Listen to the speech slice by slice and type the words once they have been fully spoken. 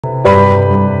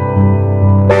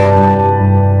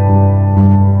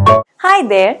Hi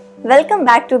there, welcome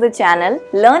back to the channel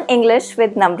Learn English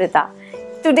with Namrita.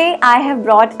 Today I have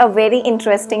brought a very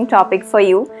interesting topic for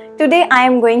you. Today I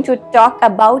am going to talk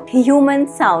about human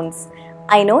sounds.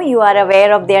 I know you are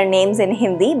aware of their names in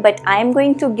Hindi, but I am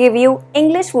going to give you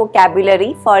English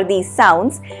vocabulary for these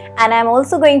sounds, and I am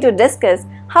also going to discuss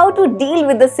how to deal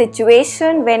with the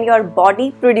situation when your body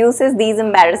produces these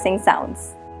embarrassing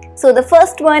sounds. So the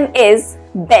first one is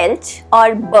belch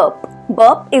or burp.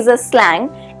 Burp is a slang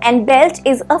and belch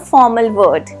is a formal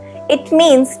word. It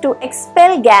means to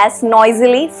expel gas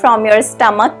noisily from your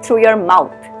stomach through your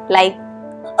mouth, like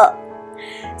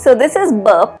So this is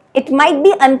burp. It might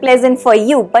be unpleasant for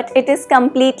you, but it is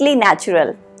completely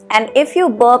natural. And if you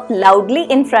burp loudly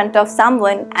in front of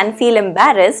someone and feel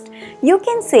embarrassed, you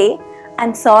can say,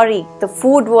 "I'm sorry, the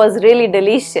food was really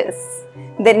delicious."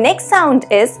 The next sound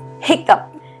is hiccup.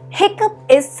 Hiccup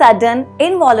is sudden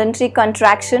involuntary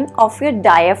contraction of your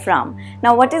diaphragm.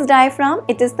 Now what is diaphragm?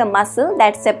 It is the muscle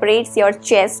that separates your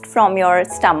chest from your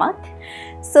stomach.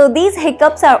 So these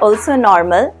hiccups are also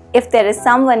normal. If there is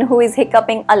someone who is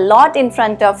hiccuping a lot in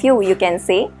front of you, you can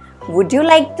say, "Would you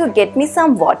like to get me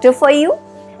some water for you?"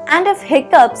 And if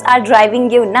hiccups are driving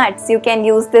you nuts, you can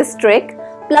use this trick.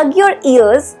 Plug your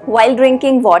ears while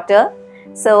drinking water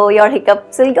so your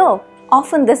hiccups will go.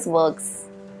 Often this works.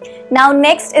 Now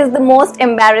next is the most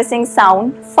embarrassing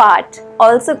sound, fart,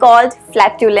 also called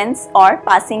flatulence or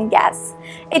passing gas.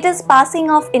 It is passing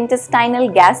of intestinal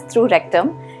gas through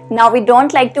rectum. Now we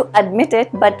don't like to admit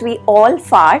it, but we all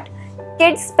fart.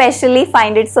 Kids especially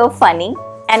find it so funny.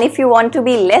 And if you want to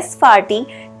be less farty,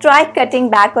 try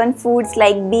cutting back on foods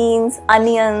like beans,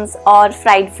 onions or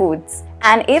fried foods.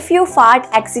 And if you fart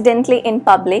accidentally in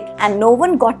public and no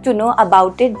one got to know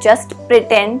about it, just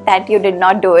pretend that you did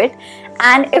not do it.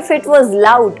 And if it was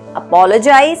loud,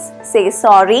 apologize, say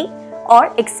sorry or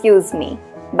excuse me.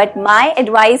 But my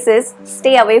advice is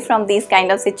stay away from these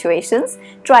kind of situations.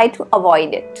 Try to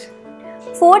avoid it.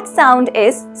 Fourth sound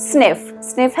is sniff.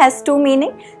 Sniff has two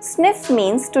meanings. Sniff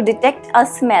means to detect a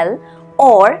smell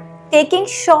or taking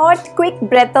short, quick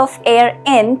breath of air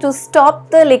in to stop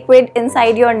the liquid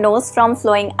inside your nose from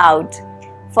flowing out.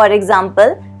 For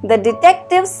example, the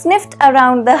detective sniffed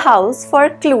around the house for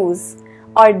clues,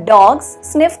 or dogs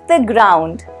sniffed the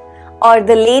ground, or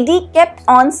the lady kept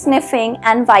on sniffing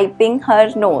and wiping her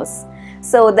nose.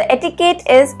 So the etiquette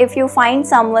is, if you find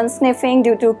someone sniffing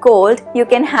due to cold, you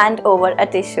can hand over a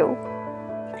tissue.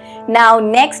 Now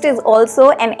next is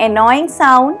also an annoying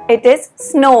sound. It is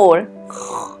snore.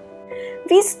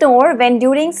 We snore when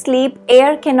during sleep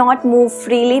air cannot move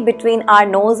freely between our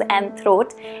nose and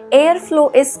throat.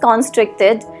 Airflow is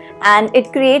constricted and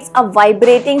it creates a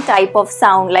vibrating type of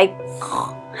sound like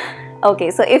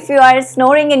Okay, so if you are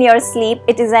snoring in your sleep,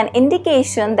 it is an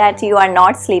indication that you are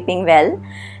not sleeping well.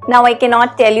 Now I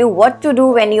cannot tell you what to do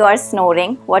when you are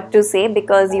snoring, what to say,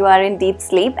 because you are in deep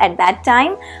sleep at that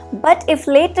time. But if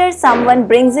later someone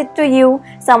brings it to you,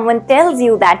 someone tells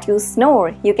you that you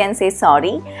snore, you can say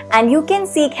sorry and you can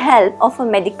seek help of a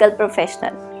medical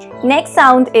professional. Next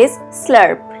sound is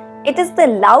slurp. It is the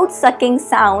loud sucking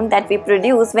sound that we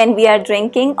produce when we are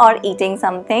drinking or eating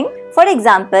something. For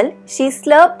example, she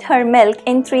slurped her milk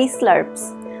in 3 slurps,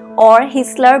 or he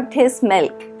slurped his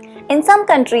milk. In some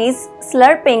countries,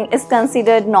 slurping is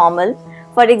considered normal.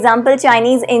 For example,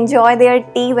 Chinese enjoy their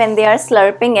tea when they are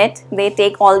slurping it. They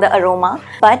take all the aroma.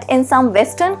 But in some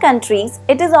Western countries,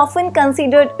 it is often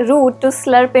considered rude to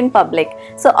slurp in public.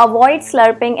 So avoid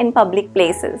slurping in public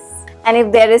places. And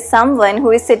if there is someone who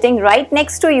is sitting right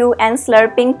next to you and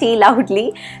slurping tea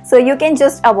loudly, so you can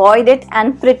just avoid it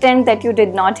and pretend that you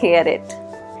did not hear it.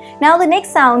 Now the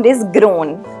next sound is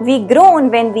groan. We groan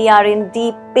when we are in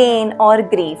deep pain or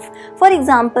grief. For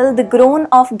example, the groan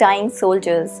of dying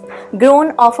soldiers,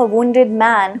 groan of a wounded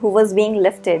man who was being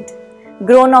lifted,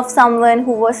 groan of someone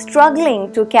who was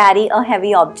struggling to carry a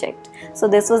heavy object. So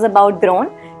this was about groan.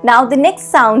 Now the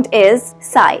next sound is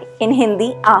sigh. In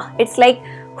Hindi, it's like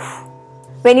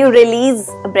when you release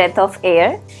a breath of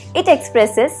air. It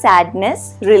expresses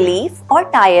sadness, relief or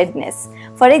tiredness.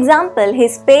 For example,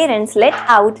 his parents let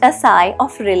out a sigh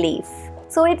of relief.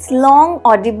 So it's long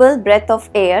audible breath of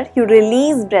air. You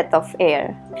release breath of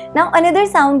air. Now another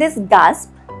sound is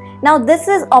gasp. Now this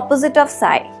is opposite of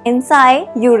sigh. In sigh,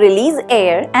 you release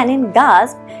air, and in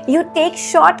gasp, you take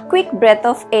short quick breath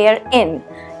of air in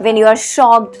when you are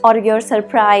shocked or you're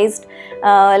surprised,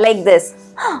 like this.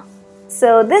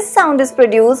 So this sound is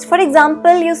produced, for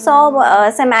example, you saw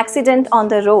some accident on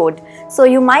the road. So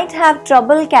you might have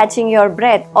trouble catching your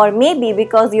breath, or maybe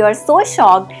because you are so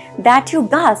shocked that you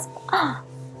gasp.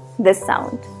 This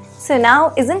sound. So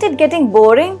now, isn't it getting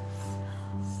boring?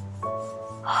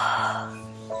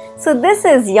 So this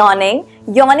is yawning.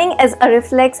 Yawning is a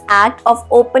reflex act of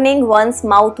opening one's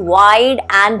mouth wide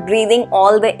and breathing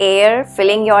all the air,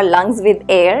 filling your lungs with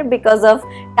air because of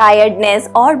tiredness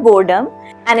or boredom,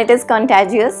 and it is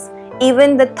contagious.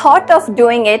 Even the thought of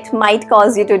doing it might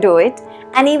cause you to do it,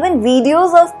 and even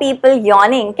videos of people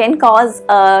yawning can cause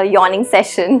a yawning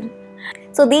session.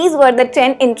 So these were the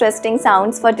 10 interesting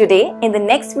sounds for today. In the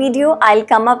next video, I'll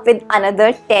come up with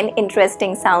another 10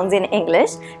 interesting sounds in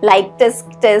English, like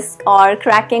tisk tisk or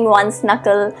cracking one's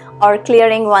knuckle or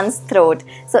clearing one's throat.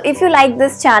 So if you like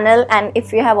this channel and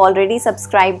if you have already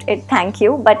subscribed it, thank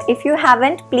you. But if you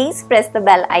haven't, please press the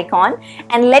bell icon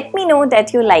and let me know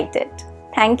that you liked it.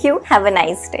 Thank you. Have a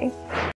nice day.